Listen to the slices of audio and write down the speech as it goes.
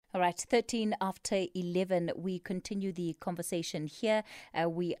All right, 13 after 11, we continue the conversation here.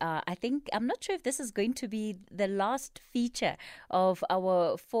 I'm not sure if this is going to be the last feature of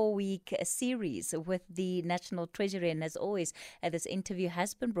our 4-week series with the National Treasury. And as always, this interview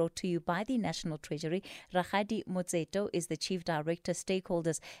has been brought to you by the National Treasury. Rakgadi Motseto is the Chief Director,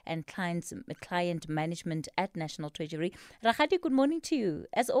 Stakeholders and Client Management at National Treasury. Rakgadi, good morning to you.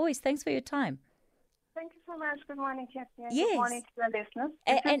 As always, thanks for your time. Thank you so much. Good morning, Kathy. Yes. Good morning to the listeners.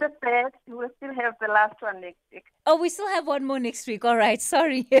 This is the third. We will still have the last one next week. Oh, we still have one more next week. All right.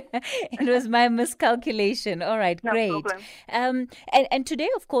 Sorry. It was my miscalculation. All right. No great. problem. And today,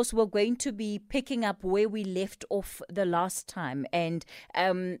 of course, we're going to be picking up where we left off the last time. And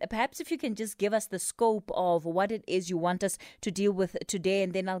perhaps if you can just give us the scope of what it is you want us to deal with today,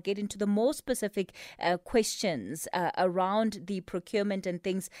 and then I'll get into the more specific questions around the procurement and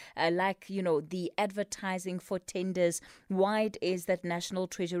things like, the advertising for tenders, why it is that National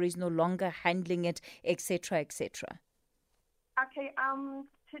Treasury is no longer handling it, etc., etc. Okay.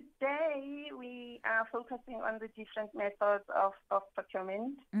 Today we are focusing on the different methods of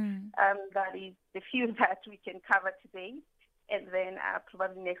procurement. That is the few that we can cover today, and then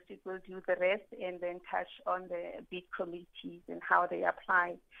probably next week we'll do the rest, and then touch on the bid committees and how they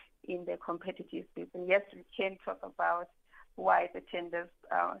apply in the competitive bids. And yes, we can talk about why the tenders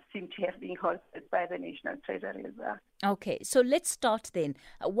seem to have been hosted by the National Treasury as well. Okay, so let's start then.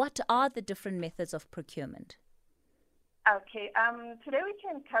 What are the different methods of procurement? Okay, today we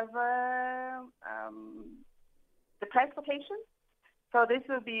can cover the price quotation. So this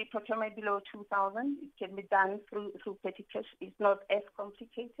will be procurement below 2,000. It can be done through petty cash. It's not as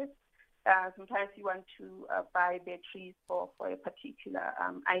complicated. Sometimes you want to buy batteries for a particular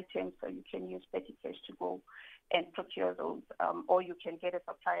item, so you can use petty cash to go and procure those, or you can get a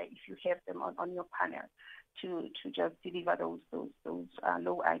supplier if you have them on your panel to just deliver those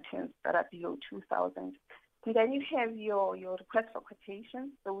low items that are below 2,000. And then you have your request for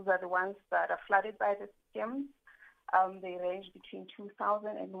quotations. Those are the ones that are flooded by the scams. They range between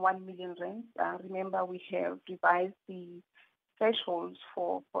 2,000 and 1 million rands. Remember, we have revised the thresholds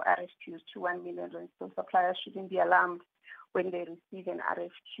for RFQs to 1 million rands. So suppliers shouldn't be alarmed when they receive an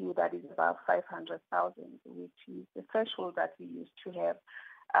RFQ that is about 500,000, which is the threshold that we used to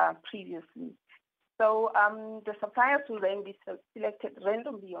have previously. So the suppliers will then be selected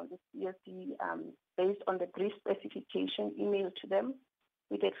randomly on the CSD based on the brief specification emailed to them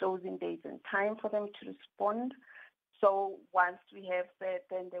with a closing date and time for them to respond. So once we have that,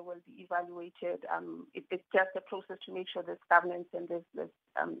 then they will be evaluated. It's just a process to make sure there's governance and there's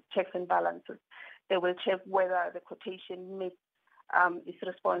checks and balances. They will check whether the quotation mix is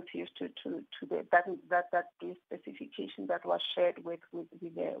responsive to that brief specification that was shared with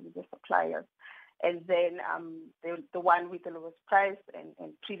the suppliers. And then the one with the lowest price,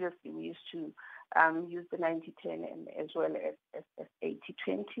 and previously we used to use the 90-10 and as well as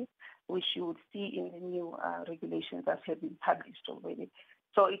 80-20, which you would see in the new regulations that have been published already.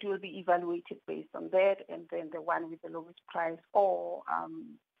 So it will be evaluated based on that, and then the one with the lowest price or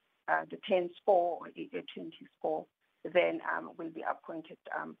the 10 score or the 20 score then will be appointed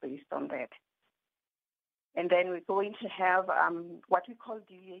based on that. And then we're going to have what we call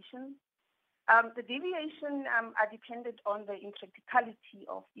deviations. The deviation are dependent on the impracticality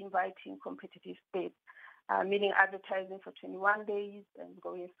of inviting competitive bids, meaning advertising for 21 days and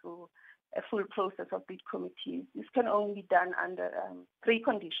going through a full process of bid committees. This can only be done under 3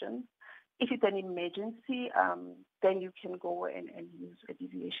 conditions. If it's an emergency, then you can go and use a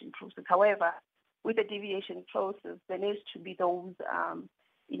deviation process. However, with the deviation process, there needs to be those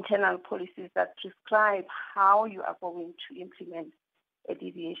internal policies that prescribe how you are going to implement a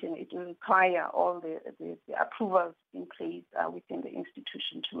deviation. It will require all the approvals in place within the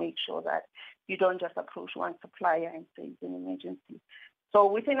institution to make sure that you don't just approach one supplier and say it's an emergency. So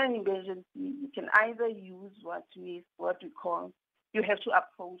within an emergency, you can either use what we call, you have to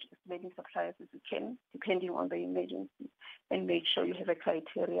approach as many suppliers as you can, depending on the emergency, and make sure you have a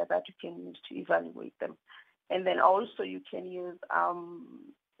criteria that you can use to evaluate them. And then also you can use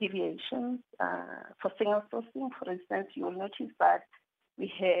deviations for single sourcing. For instance, you will notice that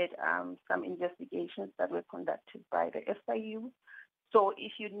we had some investigations that were conducted by the SIU. So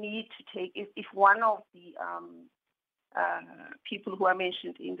if you need to take, if one of the people who are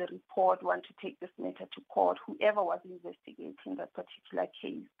mentioned in the report want to take this matter to court, whoever was investigating that particular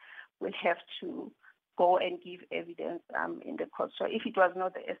case will have to go and give evidence in the court. So if it was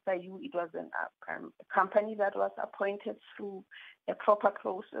not the SIU, it was a company that was appointed through a proper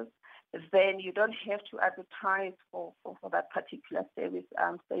process, then you don't have to advertise for that particular service,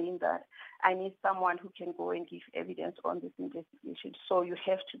 saying that I need someone who can go and give evidence on this investigation. So you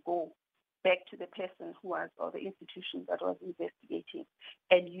have to go back to the person who was, or the institution that was investigating,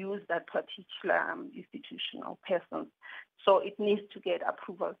 and use that particular institution or person. So it needs to get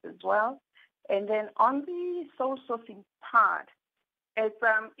approvals as well. And then on the sole sourcing part, it's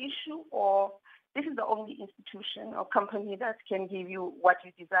issue or this is the only institution or company that can give you what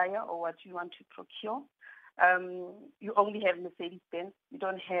you desire or what you want to procure. You only have Mercedes-Benz. You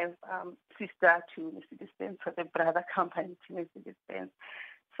don't have sister to Mercedes-Benz or the brother company to Mercedes-Benz.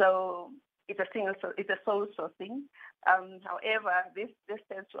 So it's a sole sourcing. However, this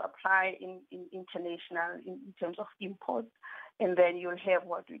tends to apply in international in terms of imports, and then you'll have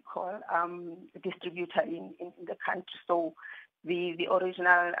what we call a distributor in the country. So the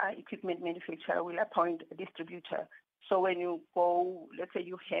original equipment manufacturer will appoint a distributor. So when you go, let's say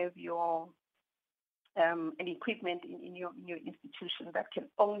you have your an equipment in your institution that can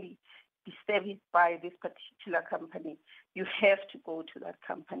only be serviced by this particular company, you have to go to that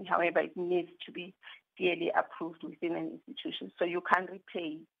company. However, it needs to be clearly approved within an institution. So you can't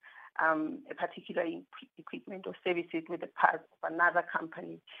replace a particular equipment or services with a part of another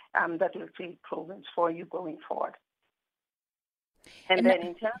company that will create problems for you going forward. And then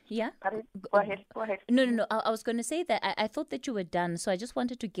in terms, yeah, go ahead. No. I was going to say that I thought that you were done, so I just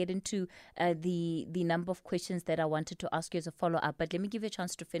wanted to get into the number of questions that I wanted to ask you as a follow up. But let me give you a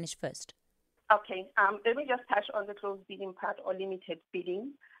chance to finish first. Okay. Let me just touch on the closed bidding part or limited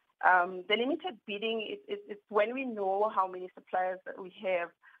bidding. The limited bidding is when we know how many suppliers that we have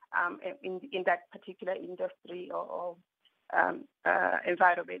in that particular industry or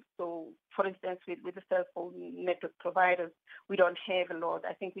environment. So, for instance, with the cell phone network providers, we don't have a lot.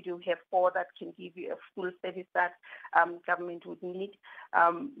 I think we do have 4 that can give you a full service that government would need.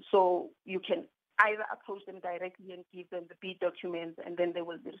 So you can either approach them directly and give them the bid documents, and then they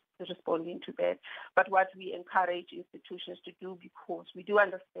will be responding to that. But what we encourage institutions to do, because we do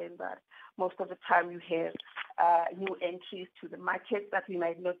understand that most of the time you have new entries to the market that we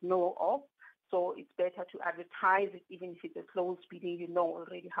might not know of. So it's better to advertise it, even if it's a closed bidding. You know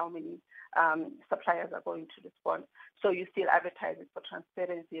already how many suppliers are going to respond. So you still advertise it for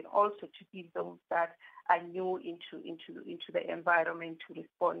transparency and also to give those that are new into the environment to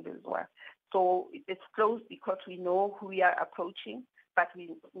respond as well. So it's closed because we know who we are approaching, but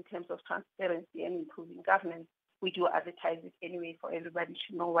in terms of transparency and improving governance, we do advertise it anyway for everybody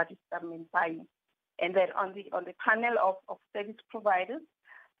to know what is government buying. And then on the panel of service providers,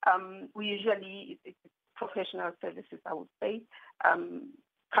 we usually, it's professional services, I would say,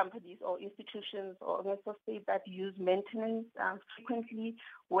 companies or institutions or organizations that use maintenance frequently,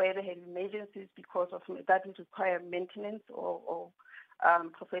 where they have emergencies because of that would require maintenance or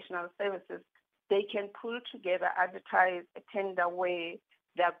professional services. They can pull together, advertise a tender where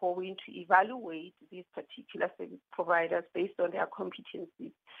they are going to evaluate these particular service providers based on their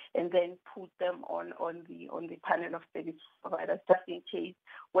competencies, and then put them on the panel of service providers, just in case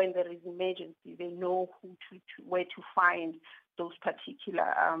when there is emergency, they know where to find those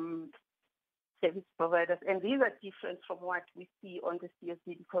particular service providers. And these are different from what we see on the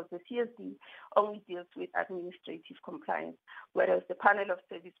CSD, because the CSD only deals with administrative compliance, whereas the panel of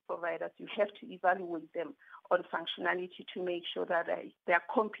service providers, you have to evaluate them on functionality to make sure that they are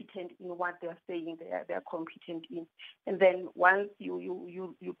competent in what they are saying they are competent in. And then once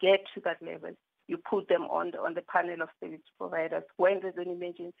you get to that level, you put them on the panel of service providers. When there's an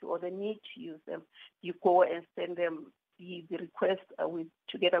emergency or the need to use them, you go and send them the request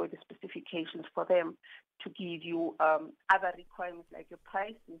together with the specifications for them to give you other requirements like your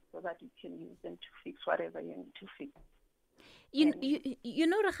prices, so that you can use them to fix whatever you need to fix. You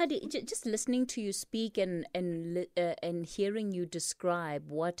know, Rakgadi, just listening to you speak and hearing you describe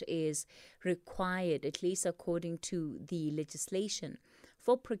what is required, at least according to the legislation,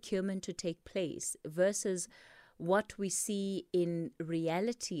 for procurement to take place versus what we see in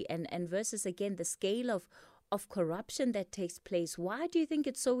reality, and versus, again, the scale of corruption that takes place. Why do you think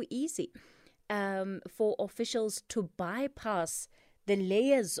it's so easy for officials to bypass the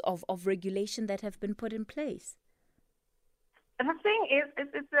layers of regulation that have been put in place? And the thing is,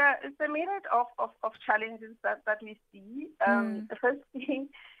 it's a myriad of challenges that we see. The first thing,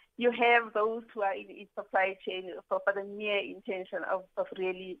 you have those who are in supply chain for the mere intention of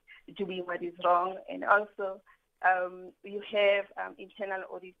really doing what is wrong, and also you have internal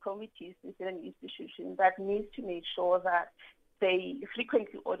audit committees within an institution that needs to make sure that they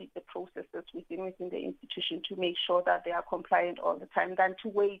frequently audit the processes within the institution to make sure that they are compliant all the time, than to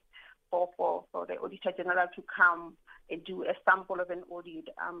wait for the Auditor General to come and do a sample of an audit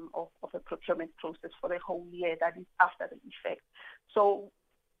of a procurement process for the whole year that is after the effect. So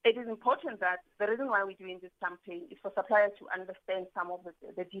it is important that the reason why we're doing this campaign is for suppliers to understand some of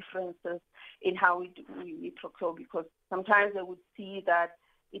the differences in how we procure, because sometimes they would see that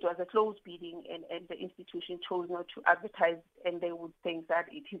it was a closed bidding and the institution chose not to advertise, and they would think that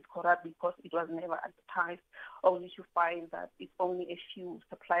it is corrupt because it was never advertised, only to find that it's only a few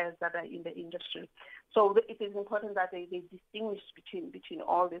suppliers that are in the industry. So it is important that they distinguish between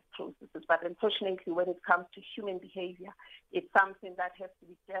all these processes. But unfortunately, when it comes to human behavior, it's something that has to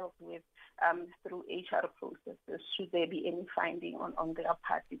be dealt with through HR processes, should there be any finding on their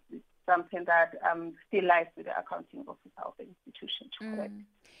part. It's something that still lies with the accounting officer of the institution to correct.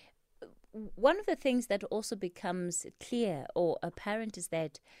 One of the things that also becomes clear or apparent is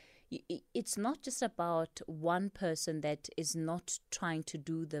that it's not just about one person that is not trying to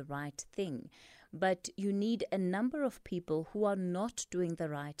do the right thing, but you need a number of people who are not doing the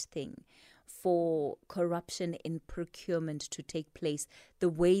right thing for corruption in procurement to take place the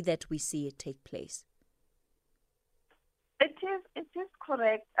way that we see it take place. It is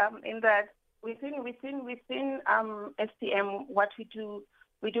correct in that within STM, what we do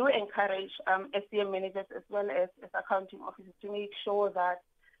encourage STM managers as well as accounting officers to make sure that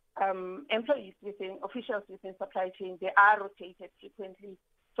officials within supply chain, they are rotated frequently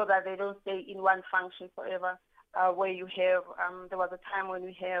so that they don't stay in one function forever. Where you have, there was a time when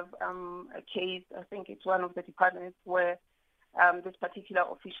we have a case, I think it's one of the departments where this particular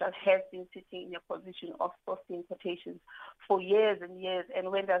official has been sitting in a position of sourcing quotations for years and years.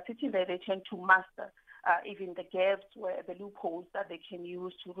 And when they're sitting there, they tend to master even the gaps, where the loopholes that they can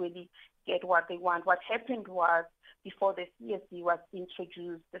use to really get what they want. What happened was, before the CSD was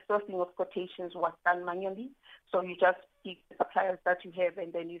introduced, the sourcing of quotations was done manually. So you just pick the suppliers that you have,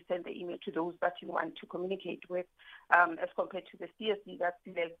 and then you send the email to those that you want to communicate with, as compared to the CSD that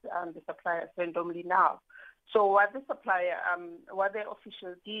selects the suppliers randomly now. So what the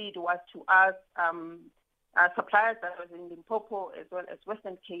official did was to ask suppliers that was in Limpopo as well as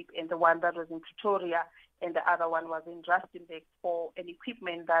Western Cape, and the one that was in Pretoria, and the other one was in Rustenburg, for an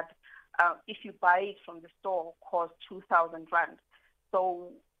equipment that, if you buy it from the store, costs 2,000 rand.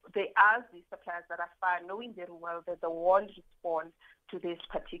 So they asked these suppliers that are far, knowing very well that they won't respond to this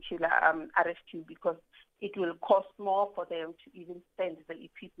particular RFQ because it will cost more for them to even send the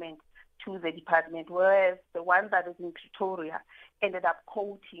equipment to the department, whereas the one that is in Pretoria ended up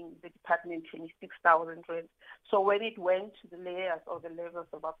quoting the department 26,000 rand. So when it went to the layers or the levels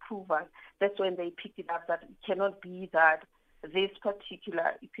of approval, that's when they picked it up that it cannot be that this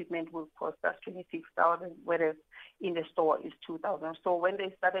particular equipment will cost us 26,000, whereas in the store is 2,000. So when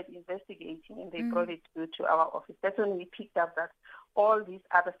they started investigating and they brought it to our office, that's when we picked up that all these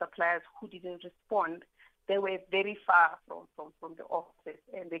other suppliers who didn't respond, they were very far from the office,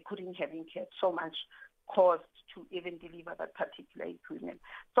 and they couldn't have incurred so much cost to even deliver that particular equipment.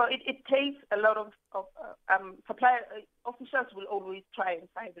 So it takes a lot of supplier officials will always try and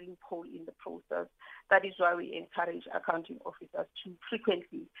find a loophole in the process. That is why we encourage accounting officers to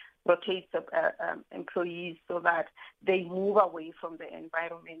frequently rotate employees so that they move away from the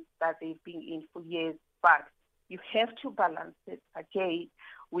environment that they've been in for years. But you have to balance it again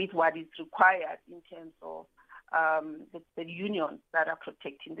with what is required in terms of the unions that are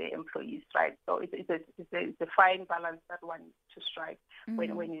protecting the employees' rights. So it's a fine balance that one needs to strike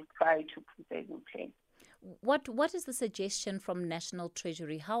when you try to put them in place. What is the suggestion from National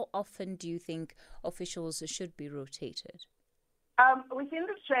Treasury? How often do you think officials should be rotated? Within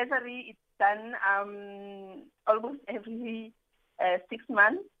the Treasury, it's done almost every 6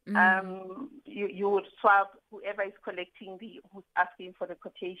 months. You would swap whoever is collecting who's asking for the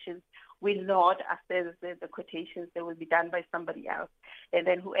quotations will not assess the quotations. They will be done by somebody else. And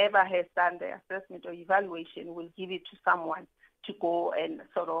then whoever has done the assessment or evaluation will give it to someone to go and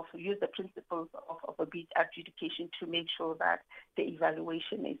sort of use the principles of a bid adjudication to make sure that the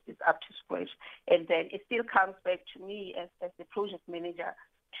evaluation is up to scratch. And then it still comes back to me as the project manager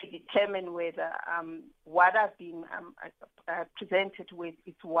to determine whether what I've been presented with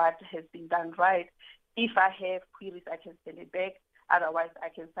is what has been done right. If I have queries, I can send it back. Otherwise, I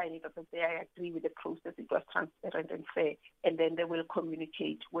can sign it up and say I agree with the process. It was transparent and fair. And then they will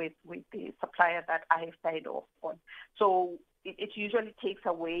communicate with the supplier that I have signed off on. So it usually takes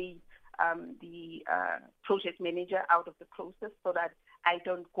away the project manager out of the process so that I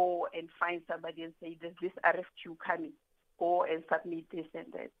don't go and find somebody and say, there's this RFQ coming. Go and submit this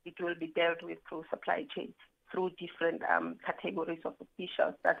and that. It will be dealt with through supply chain. through different categories of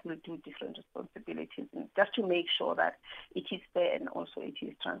officials that will do different responsibilities, and just to make sure that it is fair and also it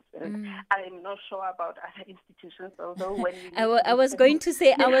is transparent. I'm not sure about other institutions, although when we I was going to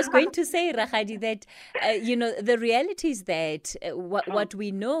say, Rakgadi, that the reality is that what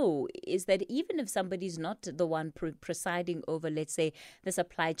we know is that even if somebody's not the one presiding over, let's say, the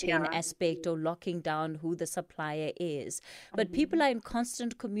supply chain aspect or locking down who the supplier is, but people are in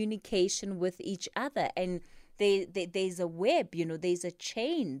constant communication with each other, and there's a web, there's a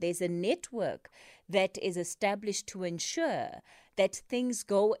chain, there's a network that is established to ensure that things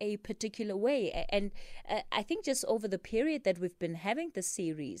go a particular way. And I think just over the period that we've been having this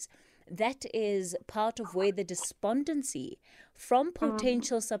series, that is part of where the despondency from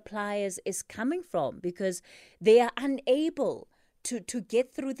potential suppliers is coming from, because they are unable to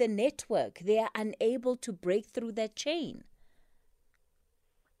get through the network. They are unable to break through that chain.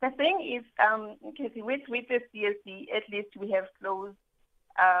 The thing is, Casey, with the CSD, at least we have closed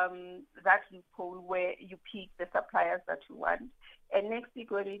that loophole where you pick the suppliers that you want. And next week,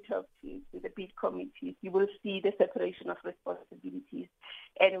 when we talk to the bid committees, you will see the separation of responsibilities.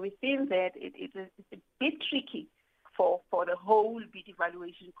 And within that, it's a bit tricky for the whole bid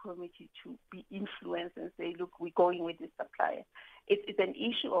evaluation committee to be influenced and say, look, we're going with this supplier. It's an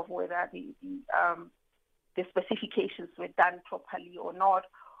issue of whether the specifications were done properly or not,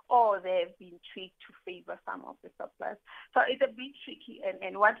 or they've been tweaked to favor some of the suppliers. So it's a bit tricky.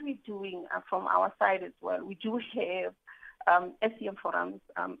 And what we're doing from our side as well, we do have SCM forums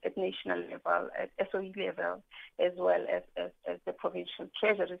at national level, at SOE level, as well as the provincial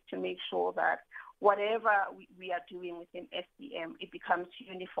treasuries, to make sure that whatever we are doing within SCM, it becomes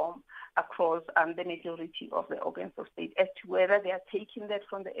uniform across the majority of the organs of state. As to whether they are taking that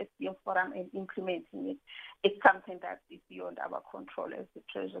from the SCM forum and implementing it, it's something that is beyond our control as the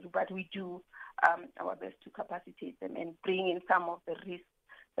treasury, but we do our best to capacitate them and bring in some of the risks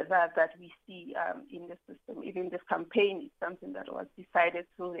that we see in the system. Even this campaign is something that was decided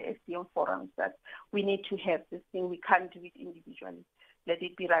through the SCM forums, that we need to have this thing. We can't do it individually. Let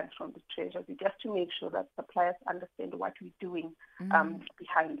it be run from the treasury, just to make sure that suppliers understand what we're doing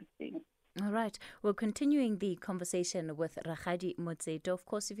behind the scenes. All right. Well, continuing the conversation with Rakgadi Motseto, of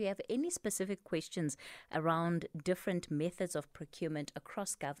course, if you have any specific questions around different methods of procurement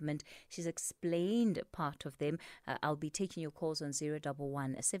across government, she's explained part of them. I'll be taking your calls on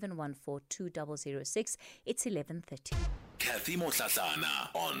 011 714 2006. It's 11:30. Kathy Motlatlana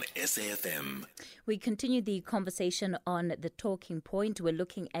on SAFM. We continue the conversation on the talking point. We're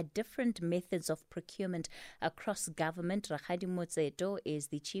looking at different methods of procurement across government. Rakgadi Motseto is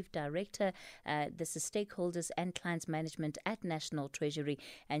the Chief Director. This is Stakeholders and Clients Management at National Treasury,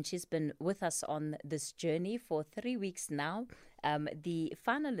 and she's been with us on this journey for 3 weeks now. The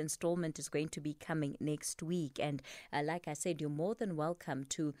final installment is going to be coming next week. And like I said, you're more than welcome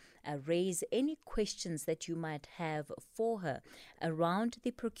to raise any questions that you might have for her around the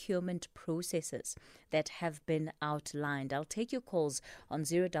procurement processes that have been outlined. I'll take your calls on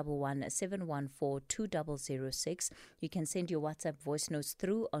 011 714 2006. You can send your WhatsApp voice notes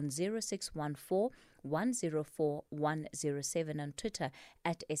through on 0614 104 107 on Twitter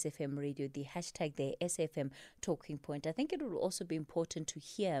at SFM Radio, the hashtag there, SFM Talking Point. I think it will also be important to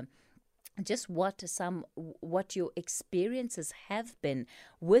hear just what your experiences have been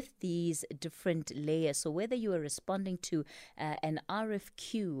with these different layers. So whether you are responding to an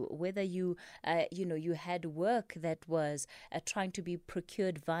RFQ, whether you had work that was trying to be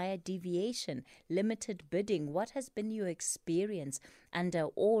procured via deviation, limited bidding, what has been your experience under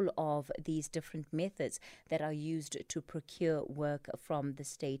all of these different methods that are used to procure work from the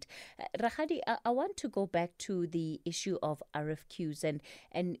state? Rakgadi, I want to go back to the issue of RFQs,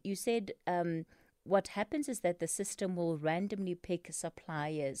 and you said what happens is that the system will randomly pick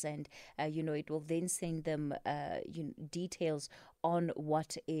suppliers, and it will then send them details on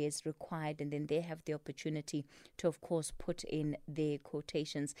what is required, and then they have the opportunity to, of course, put in their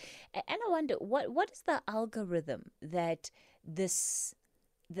quotations. And I wonder, what is the algorithm that the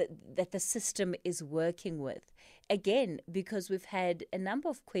system is working with? Again, because we've had a number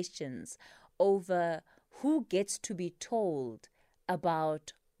of questions over who gets to be told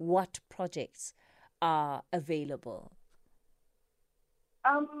about what projects are available.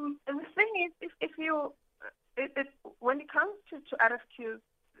 The thing is, when it comes to RFQs,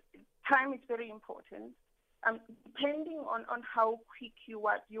 time is very important. Depending on how quick you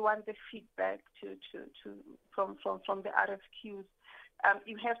want the feedback from the RFQs,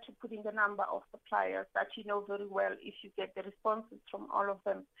 you have to put in the number of suppliers that you know very well. If you get the responses from all of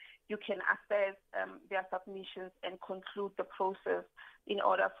them, you can assess their submissions and conclude the process in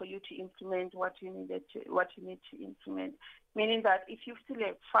order for you to implement what you need to implement. Meaning that if you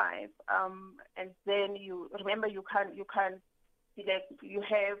select 5, and then you can't select. You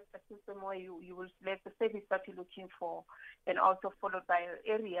have a system where you will select the service that you're looking for, and also followed by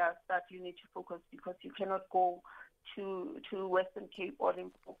areas that you need to focus, because you cannot go to Western Cape or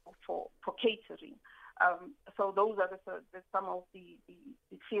for catering. So those are some of the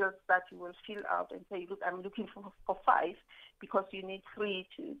fields that you will fill out and say, look, I'm looking for 5, because you need 3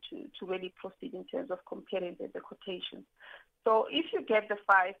 to really proceed in terms of comparing the quotations. So if you get the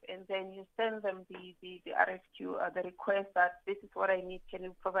 5 and then you send them the RFQ, the request that this is what I need, can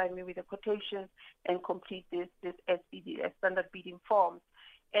you provide me with a quotation and complete this SBD, standard bidding form,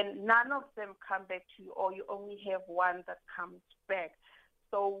 and none of them come back to you, or you only have one that comes back.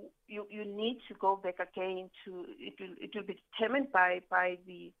 So you need to go back again to it will be determined by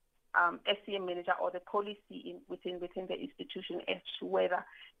the SCM manager or the policy within the institution as to whether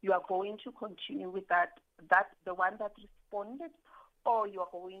you are going to continue with that the one that responded, or you are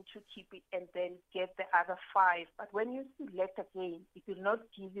going to keep it and then get the other 5. But when you select again, it will not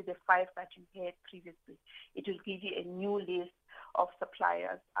give you the 5 that you had previously. It will give you a new list of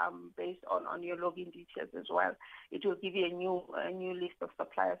suppliers based on your login details as well. It will give you a new list of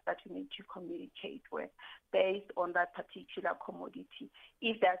suppliers that you need to communicate with based on that particular commodity.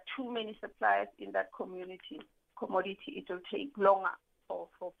 If there are too many suppliers in that commodity, it will take longer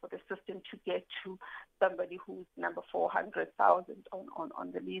for the system to get to somebody who's number 400,000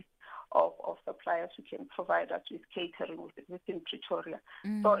 on the list of suppliers who can provide us with catering within Pretoria.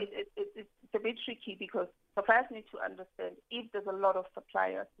 So it's a bit tricky, because suppliers need to understand if there's a lot of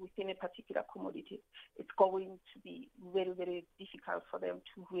suppliers within a particular commodity, it's going to be very, very difficult for them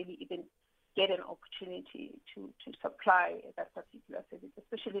to really even get an opportunity to supply that particular service,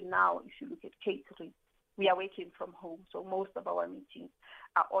 especially now if you look at catering. We are working from home, so most of our meetings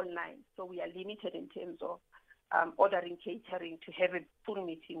are online. So we are limited in terms of ordering catering to have a full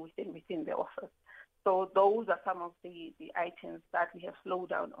meeting within the office. So those are some of the items that we have slowed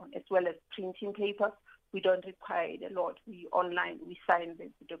down on, as well as printing paper. We don't require a lot. We online, we sign the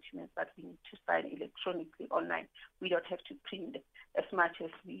documents that we need to sign electronically online. We don't have to print as much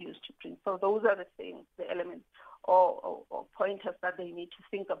as we used to print. So those are the things, the elements or pointers that they need to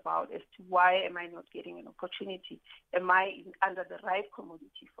think about as to why am I not getting an opportunity? Am I under the right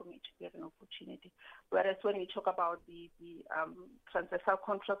commodity for me to get an opportunity? Whereas when we talk about the transversal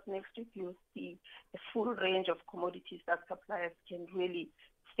contract next week, you'll see a full range of commodities that suppliers can really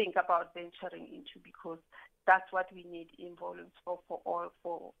think about venturing into, because that's what we need in volumes for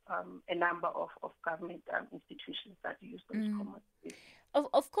a number of government institutions that use those commodities.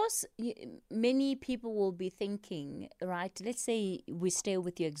 Of course, many people will be thinking, right, let's say we stay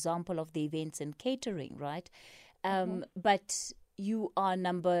with your example of the events and catering, right? But you are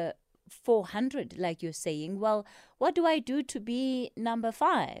number 400, like you're saying. Well, what do I do to be number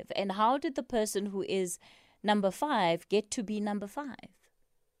 5? And how did the person who is number 5 get to be number 5?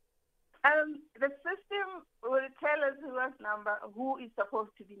 The system will tell us who is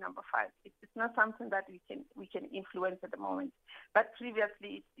supposed to be number 5. It's not something that we can influence at the moment. But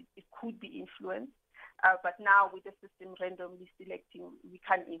previously, it could be influenced. But now with the system randomly selecting, we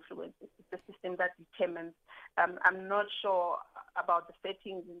can't influence it. It's the system that determines. I'm not sure about the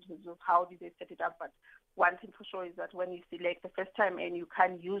settings in terms of how did they set it up, but one thing for sure is that when you select the first time and you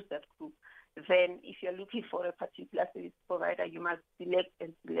can't use that group, then if you're looking for a particular service provider, you must select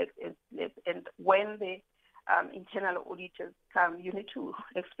and select and select. And when the internal auditors come, you need to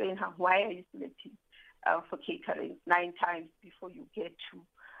explain why are you selecting for catering 9 times before you get to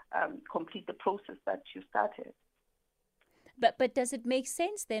complete the process that you started. But does it make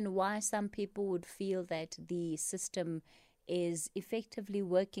sense then why some people would feel that the system is effectively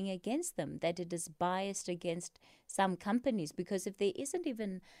working against them, that it is biased against some companies? Because if there isn't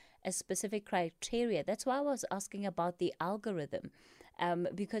even a specific criteria, that's why I was asking about the algorithm.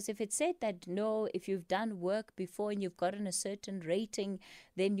 Because if it said that, no, if you've done work before and you've gotten a certain rating,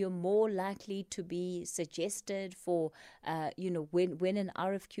 then you're more likely to be suggested for, when an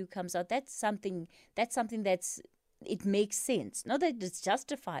RFQ comes out, that's something it makes sense. Not that it's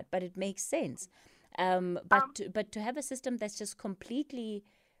justified, but it makes sense. But to have a system that's just completely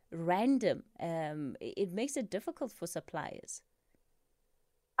random, it makes it difficult for suppliers.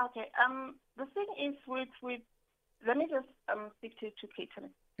 Okay. The thing is with let me just speak to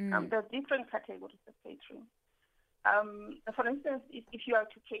catering. There are different categories of catering. For instance, if you are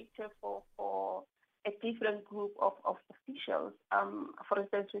to cater for a different group of officials, for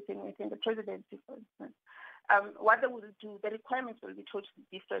instance, within the presidency, for instance. What they will do, the requirements will be totally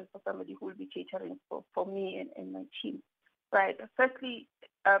different for somebody who will be catering for me and my team. Right. Firstly,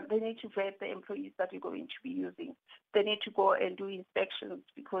 they need to vet the employees that you're going to be using. They need to go and do inspections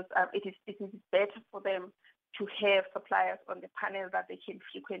because it is better for them to have suppliers on the panel that they can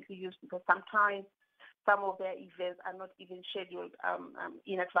frequently use, because sometimes some of their events are not even scheduled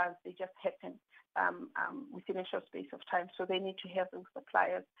in advance. They just happen within a short space of time. So they need to have those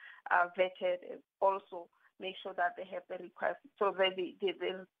suppliers vetted and also make sure that they have the requirements. So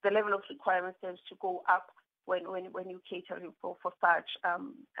the level of requirements tends to go up when you're catering for such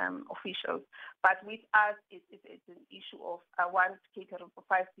officials. But with us, it's an issue of one catering for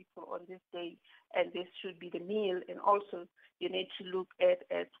 5 people on this day, and this should be the meal. And also, you need to look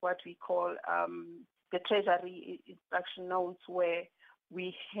at what we call the Treasury instruction notes, where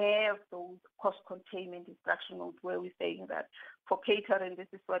we have those cost containment instruction notes where we're saying that for catering,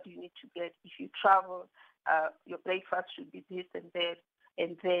 this is what you need to get. If you travel, your breakfast should be this and that.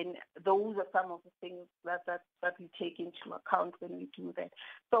 And then those are some of the things that we take into account when we do that.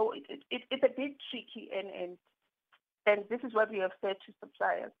 So it's a bit tricky, and this is what we have said to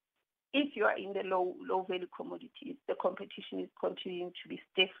suppliers. If you are in the low value commodities, the competition is continuing to be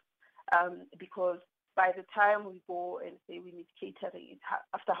stiff, because by the time we go and say we need catering, it's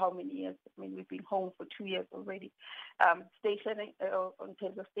after how many years? I mean, we've been home for 2 years already. Stationery, in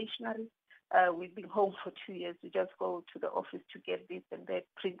terms of stationery, we've been home for 2 years. We just go to the office to get this and that,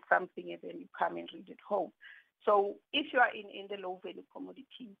 print something, and then you come and read it home. So if you are in the low value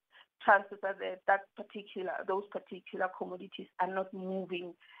commodities, chances are that those particular commodities are not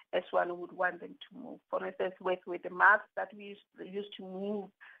moving as one would want them to move. For instance, with the masks that we used to move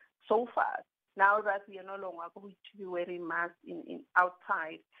so fast, now that we are no longer going to be wearing masks in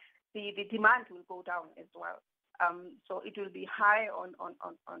outside, the demand will go down as well. So it will be high on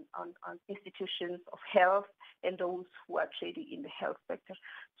institutions of health and those who are trading in the health sector.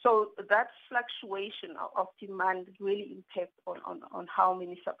 So that fluctuation of demand really impacts on how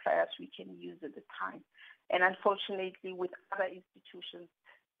many suppliers we can use at the time. And unfortunately, with other institutions,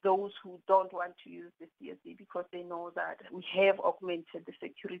 those who don't want to use the CSD because they know that we have augmented the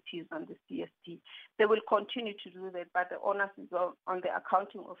securities on the CSD, they will continue to do that, but the onus is on the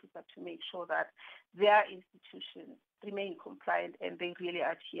accounting officer to make sure that their institutions remain compliant and they really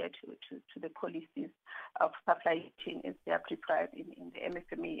adhere to the policies of supply chain as they are prescribed in the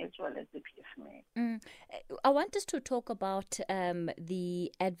MFMA as well as the PFMA. I want us to talk about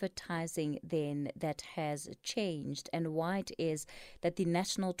the advertising then that has changed and why it is that the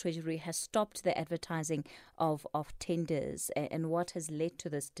National Treasury has stopped the advertising of tenders and what has led to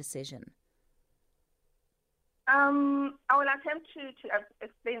this decision. I will attempt to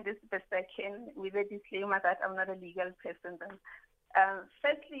explain this best I can with a disclaimer that I'm not a legal person.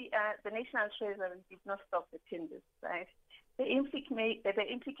 Firstly, the National Treasury did not stop the tenders, right? The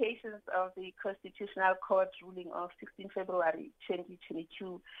implications of the Constitutional Court ruling of 16 February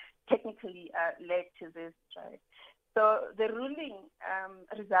 2022 technically led to this, right? So the ruling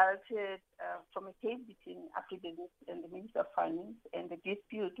resulted from a case between Africa's and the Minister of Finance, and the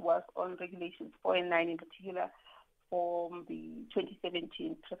dispute was on regulations 4 and 9 in particular from the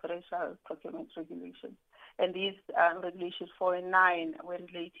 2017 preferential procurement regulations. And these regulations 4 and 9 were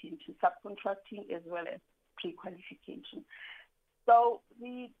relating to subcontracting as well as pre-qualification. So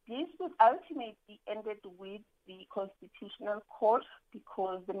the dispute ultimately ended with the Constitutional Court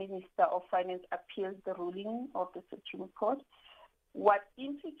because the Minister of Finance appealed the ruling of the Supreme Court. What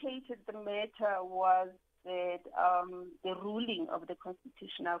implicated the matter was that the ruling of the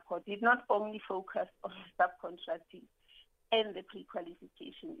Constitutional Court did not only focus on subcontracting and the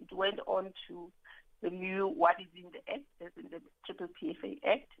pre-qualification. It went on to review what is in the Act, as in the PPPFA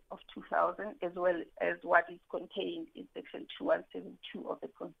Act of 2000, as well as what is contained in Section 2172 of the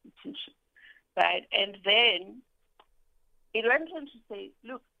Constitution. Right? And then it went on to say,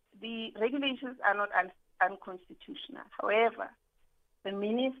 look, the regulations are not unconstitutional. However, the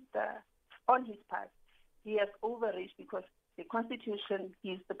minister, on his part, he has overreached because the Constitution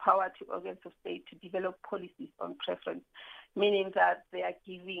gives the power to organs of state to develop policies on preference, meaning that they are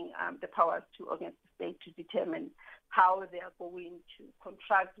giving the powers to organs of state to determine how they are going to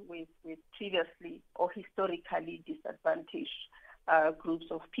contract with previously or historically disadvantaged groups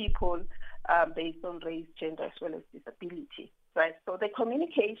of people based on race, gender, as well as disability. Right. So the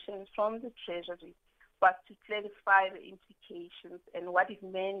communications from the Treasury was to clarify the implications and what is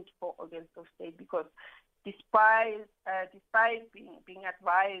meant for organs of state, because despite being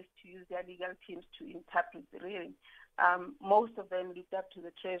advised to use their legal teams to interpret the ruling, most of them looked up to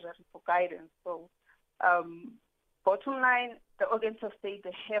the Treasury for guidance. So Bottom line, the organs of state,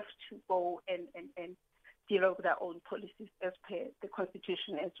 they have to go and develop their own policies as per the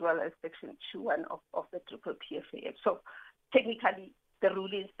Constitution, as well as Section 2.1 of the Triple PFA Act. So technically, the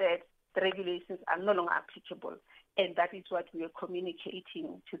ruling said the regulations are no longer applicable, and that is what we are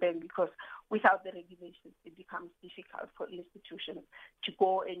communicating to them, because without the regulations, it becomes difficult for institutions to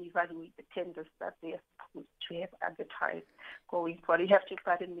go and evaluate the tenders that they are supposed to have advertised going forward. You have to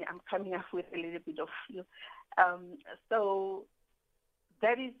pardon me, I'm coming up with a little bit of feel. So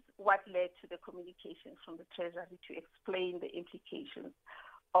that is what led to the communication from the Treasury to explain the implications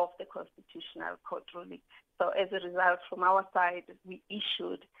of the Constitutional Court ruling. So as a result, from our side, we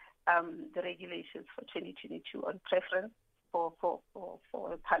issued the regulations for 2022 on preference for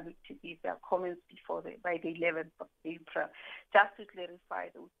the public to give their comments by the 11th of April, just to clarify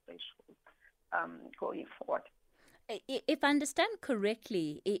those thresholds going forward. If I understand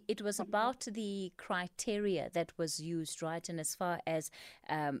correctly, it was about the criteria that was used, right? And as far as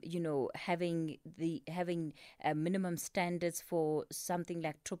having minimum standards for something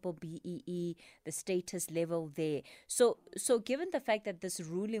like triple BEE, the status level there. So given the fact that this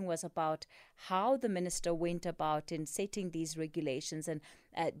ruling was about how the minister went about in setting these regulations, and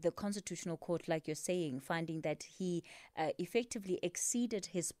the Constitutional Court, like you're saying, finding that he effectively exceeded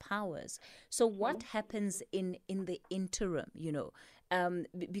his powers. So what happens in the interim,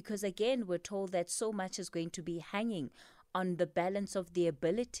 because again, we're told that so much is going to be hanging on the balance of the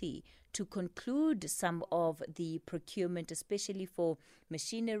ability to conclude some of the procurement, especially for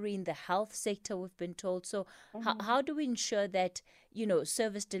machinery in the health sector, we've been told. So how do we ensure that,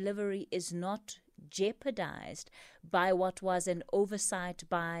 service delivery is not jeopardized by what was an oversight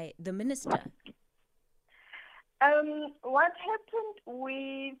by the minister? What happened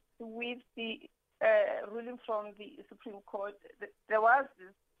with the ruling from the Supreme Court, there was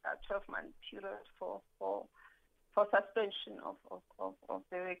this 12-month period for suspension of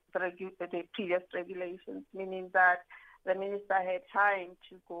the previous regulations, meaning that the minister had time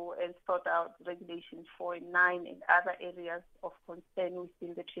to go and sort out Regulation 4 and 9 and other areas of concern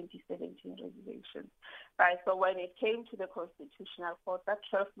within the 2017 regulations. Right. So when it came to the Constitutional Court, that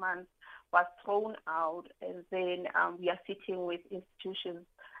 12 months was thrown out, and then we are sitting with institutions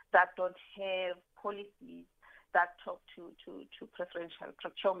that don't have policies that talk to preferential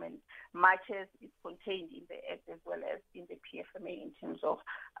procurement, much as is contained in the Act as well as in the PFMA in terms of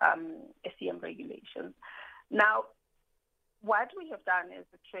SEM regulations. Now, what we have done as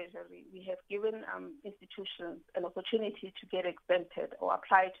the Treasury, we have given institutions an opportunity to get exempted or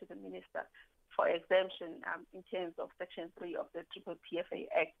apply to the minister for exemption in terms of Section 3 of the Triple PFA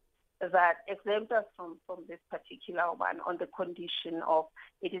Act, that exempt us from this particular one on the condition of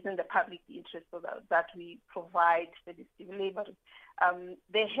it is in the public interest so that we provide the civil labor.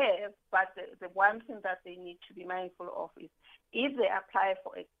 They have, but the one thing that they need to be mindful of is if they apply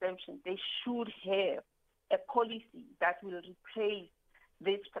for exemption, they should have a policy that will replace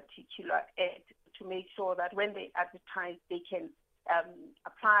this particular act to make sure that when they advertise, they can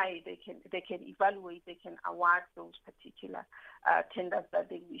apply, they can evaluate, they can award those particular tenders that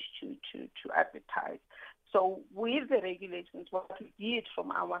they wish to advertise. So with the regulations, what we did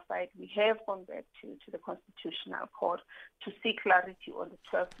from our side, we have gone back to the Constitutional Court to seek clarity on the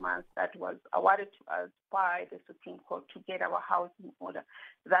 12 months that was awarded to us by the Supreme Court to get our house in order.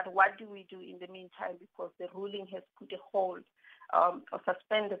 That what do we do in the meantime, because the ruling has put a hold or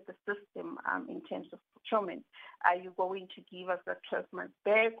suspended the system in terms of procurement. Are you going to give us the 12 months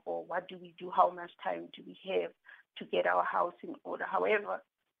back, or what do we do? How much time do we have to get our house in order? However,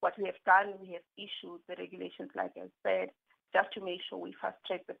 what we have done, we have issued the regulations, like I said, just to make sure we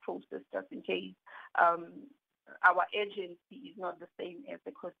fast-track the process, just in case our agency is not the same as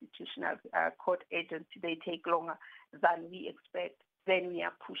the Constitutional Court agency. They take longer than we expect. Then we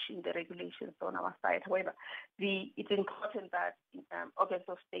are pushing the regulations on our side. However, it's important that organs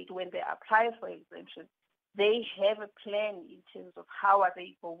of state, when they apply for exemption, they have a plan in terms of how are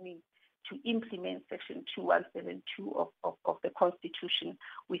they going to implement Section 2172 of the Constitution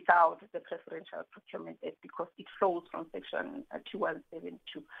without the Preferential Procurement Act, because it flows from Section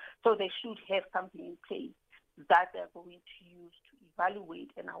 2172. So they should have something in place that they're going to use to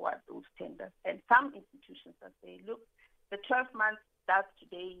evaluate and award those tenders. And some institutions that say, look, the 12 months starts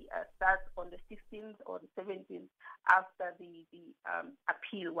today, starts on the 16th or the 17th after the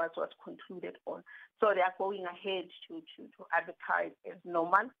appeal was concluded on. So they are going ahead to advertise as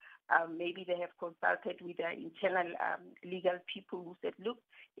normal. Maybe they have consulted with their internal legal people who said, look,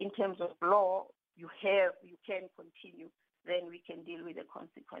 in terms of law, you can continue. then we can deal with the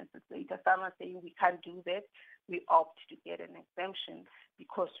consequences later. Some are saying we can't do that. We opt to get an exemption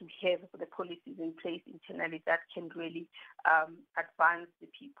because we have the policies in place internally that can really advance the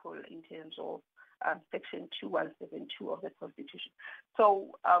people in terms of Section 2172 of the Constitution.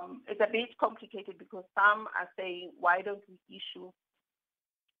 So it's a bit complicated because some are saying, why don't we issue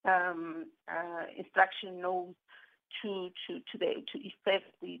instruction notes to effect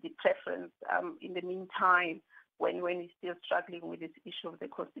the preference in the meantime when we're still struggling with this issue of the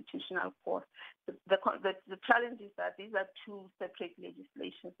constitutional court. The challenge is that these are two separate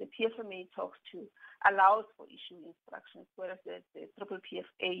legislations. The PFMA allows for issuing instructions, whereas the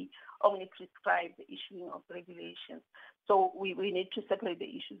PPPFA only prescribes the issuing of regulations. So we need to separate the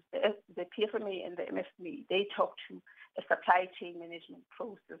issues. The PFMA and the MFMA, they talk to a supply chain management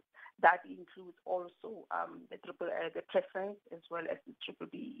process that includes also the preference as well as the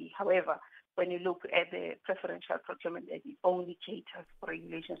BBBE. However, when you look at the preferential procurement, it only caters for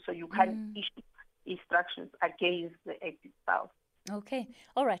regulations, so you can't issue instructions against the act itself. Okay.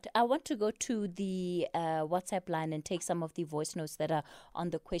 All right. I want to go to the WhatsApp line and take some of the voice notes that are on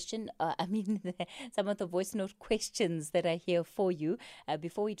the question. Some of the voice note questions that are here for you.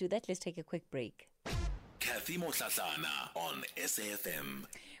 Before we do that, let's take a quick break. Rakgadi Motseto on SAFM.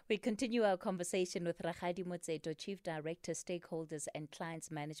 We continue our conversation with Rakgadi Motseto, Chief Director, Stakeholders and Clients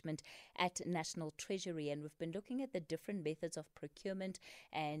Management at National Treasury. And we've been looking at the different methods of procurement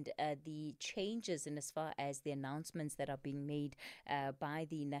and the changes in as far as the announcements that are being made by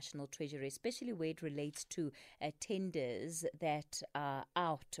the National Treasury, especially where it relates to tenders that are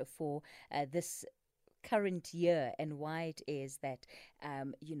out for this current year, and why it is that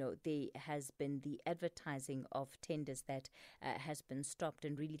there has been the advertising of tenders that has been stopped,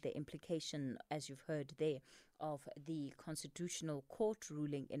 and really the implication, as you've heard there, of the Constitutional Court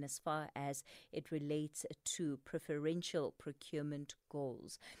ruling in as far as it relates to preferential procurement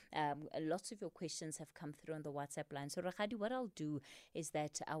goals. Lots of your questions have come through on the WhatsApp line. So Rakgadi, what I'll do is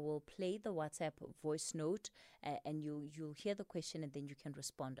that I will play the WhatsApp voice note and you'll hear the question and then you can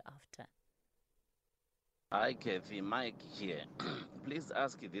respond after. Hi, Kathy. Mike here. Please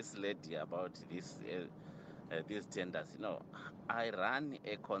ask this lady about these tenders. I run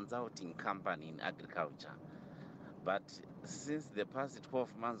a consulting company in agriculture, but since the past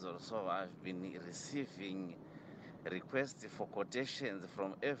 12 months or so, I've been receiving requests for quotations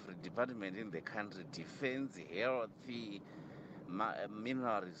from every department in the country: defense, health,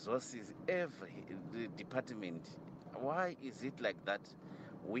 mineral resources, every department. Why is it like that?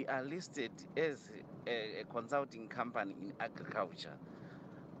 We are listed as a consulting company in agriculture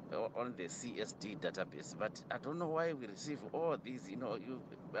on the CSD database, but I don't know why we receive all these.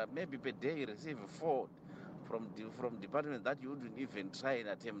 Maybe per day you receive 4 from departments that you wouldn't even try and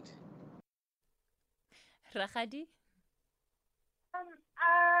attempt. Rakgadi?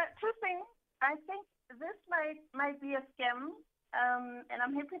 Two things. I think this might be a scam. And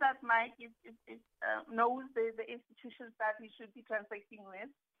I'm happy that Mike knows the institutions that we should be transacting with.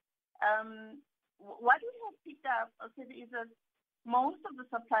 What we have picked up is that most of the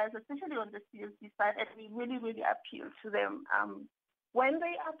suppliers, especially on the CSD side, and we really, really appeal to them, when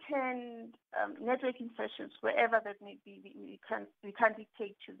they attend networking sessions, wherever that may be, we can't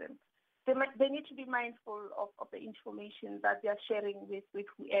dictate to them. They need to be mindful of the information that they are sharing with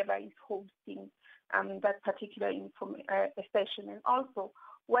whoever is hosting that particular session, and also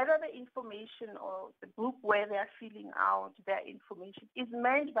whether the information or the group where they are filling out their information is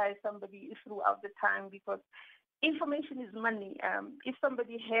made by somebody throughout the time, because information is money. If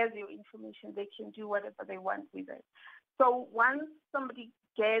somebody has your information, they can do whatever they want with it. So once somebody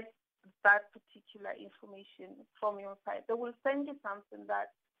gets that particular information from your side, they will send you something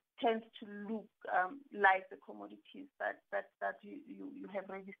that tends to look like the commodities that you have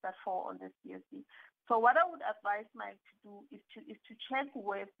registered for on the CSD. So what I would advise Mike to do is to check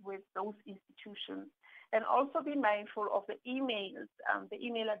with those institutions, and also be mindful of the emails, the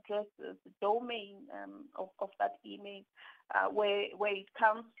email addresses, the domain of that email, where it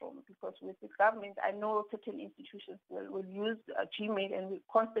comes from. Because with the government, I know certain institutions will use Gmail, and we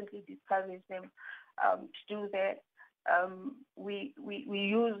constantly discourage them to do that. We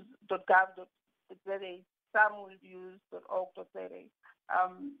use .gov.za, some will use .org.za.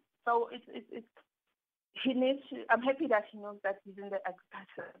 So it's he needs to. I'm happy that he knows that he's in the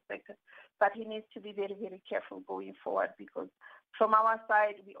agricultural sector, but he needs to be very, very careful going forward, because from our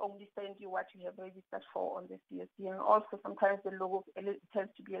side, we only send you what you have registered for on the CSD, and also sometimes the logo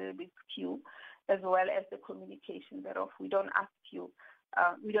tends to be a little bit skewed, as well as the communication thereof. We don't ask you.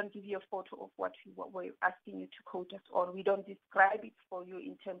 We don't give you a photo of what we're asking you to quote us on. We don't describe it for you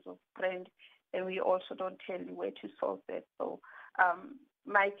in terms of brand and we also don't tell you where to source that. So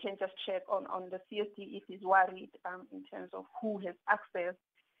Mike can just check on the CSD if he's worried in terms of who has accessed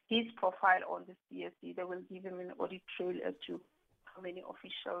his profile on the CSD. They will give him an audit trail as to how many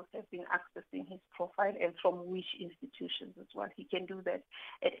officials have been accessing his profile and from which institutions as well. He can do that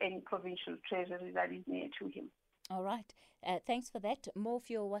at any provincial treasury that is near to him. All right. Thanks for that. More of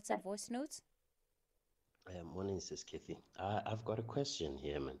your WhatsApp voice notes. Morning, Sis Kathy. I've got a question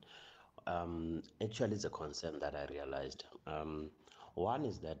here, man. Actually, it's a concern that I realized. One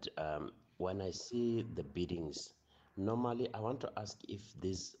is that when I see the biddings, normally I want to ask if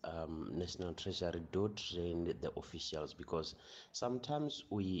this National Treasury do train the officials, because sometimes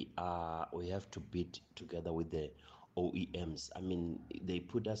we have to bid together with the OEMs. I mean, they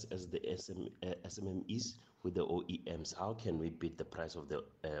put us as the SMMEs with the OEMs. How can we beat the price of the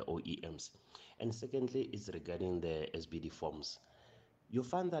OEMs? And secondly, is regarding the SBD forms. You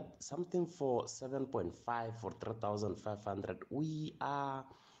find that something for 7.5 for 3,500, we are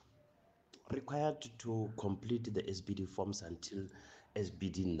required to complete the SBD forms until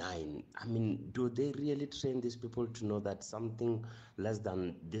SBD 9. I mean, do they really train these people to know that something less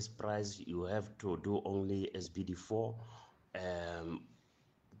than this price, you have to do only SBD 4?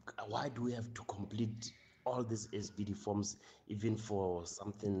 Why do we have to complete all these SBD forms even for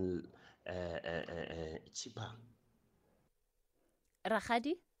something cheaper?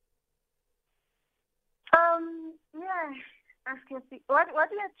 Rakgadi? What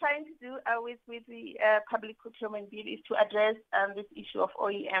we are trying to do with the public procurement bill is to address this issue of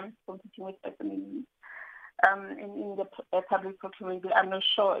OEMs competing with SMEs. In the public procurement bill, I'm not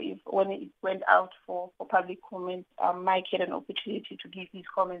sure if when it went out for public comment, Mike had an opportunity to give his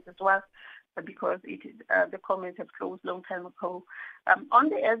comments as well, because the comments have closed long time ago. On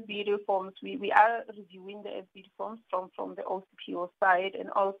the SBD forms, we are reviewing the SBD forms from the OCPO side, and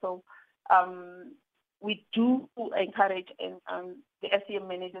also we do encourage the SDM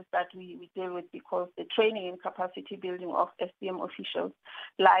managers that we deal with, because the training and capacity building of SDM officials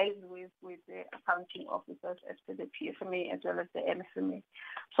lies with the accounting officers as per the PFMA as well as the MFMA.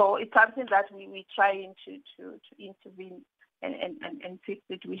 So it's something that we try to intervene and fix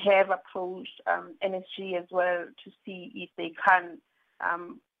it. We have approached NSG as well to see if they can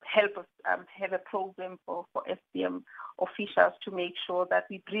help us have a program for SDM officials to make sure that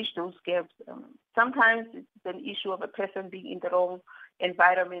we bridge those gaps. Sometimes it's an issue of a person being in the wrong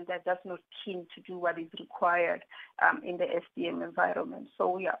environment that does not keen to do what is required in the SDM environment.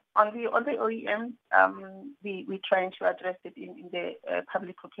 So we are on the OEM, we're trying to address it in the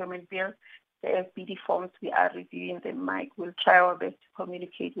public procurement bill. The SBD forms, we are reviewing them. Mike will try our best to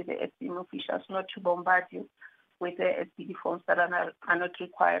communicate with the SDM officials, not to bombard you with the SBD forms that are not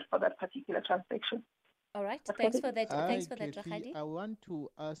required for that particular transaction. All right. Thanks for that. Thanks for that, Kathy, Rakgadi. I want to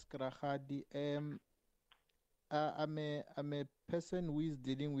ask Rakgadi. I'm a person who is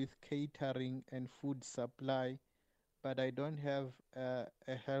dealing with catering and food supply, but I don't have a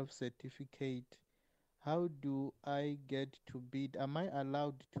health certificate. How do I get to bid? Am I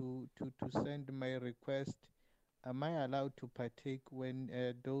allowed to send my request? Am I allowed to partake when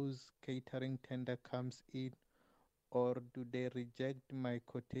those catering tender comes in? Or do they reject my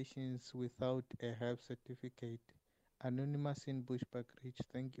quotations without a health certificate? Anonymous in Bushbuck Ridge,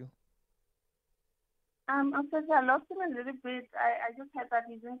 thank you. I'm sorry, I lost him a little bit. I just heard that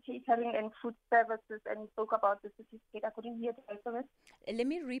he's in catering and food services, and he spoke about the certificate. I couldn't hear the rest of it. Let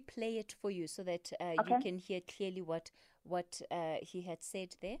me replay it for you so that you can hear clearly what he had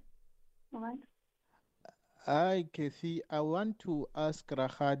said there. All right. Hi, Kathy. I want to ask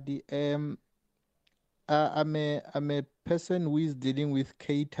Rakgadi. I'm a person who is dealing with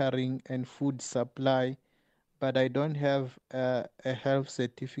catering and food supply, but I don't have a health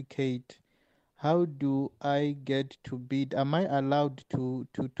certificate. How do I get to bid? Am I allowed to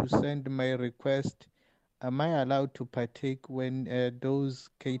send my request? Am I allowed to partake when those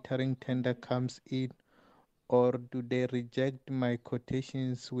catering tender comes in? Or do they reject my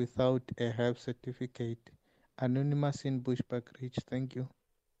quotations without a health certificate? Anonymous in Bushbuck Ridge, thank you.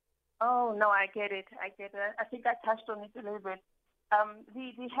 Oh, no, I get it. I think I touched on it a little bit.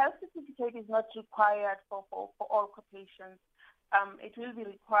 The health certificate is not required for all quotations. It will be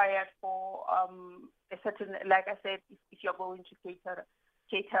required for a certain, like I said, if you're going to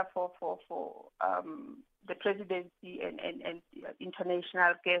cater for the presidency and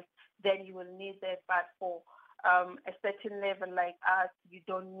international guests, then you will need that. But for a certain level like us, you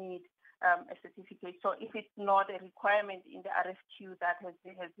don't need a certificate. So if it's not a requirement in the RFQ that has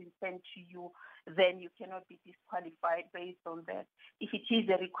been sent to you, then you cannot be disqualified based on that. If it is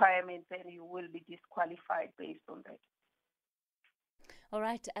a requirement, then you will be disqualified based on that. All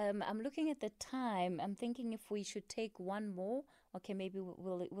right. I'm looking at the time. I'm thinking if we should take one more. Okay, maybe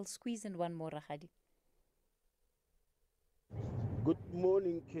we'll squeeze in one more, Rakgadi. Good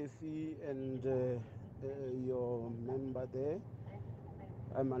morning, Kathy, and your member there.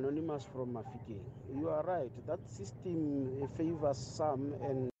 I'm anonymous from Mafike. You are right. That system favors some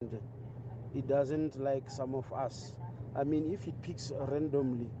and it doesn't like some of us. I mean, if it picks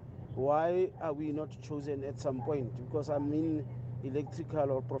randomly, why are we not chosen at some point? Because I'm in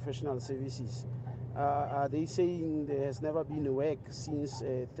electrical or professional services. Are they saying there has never been work since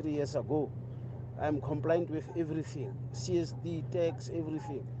 3 years ago? I'm compliant with everything, CSD, tax,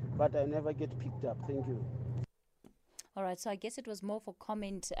 everything, but I never get picked up. Thank you. All right, so I guess it was more for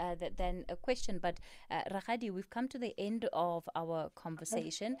comment than a question. But Rakgadi, we've come to the end of our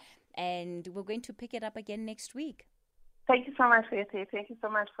conversation, and we're going to pick it up again next week. Thank you so much, Kathy. Thank you so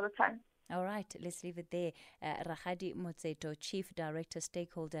much for the time. All right, let's leave it there. Rakgadi Motseto, Chief Director,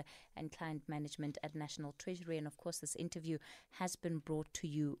 Stakeholder and Client Management at National Treasury. And of course, this interview has been brought to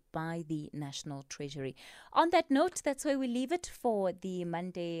you by the National Treasury. On that note, that's where we leave it for the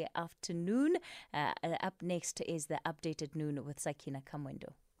Monday afternoon. Up next is the Updated Noon with Sakina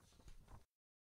Kamwendo.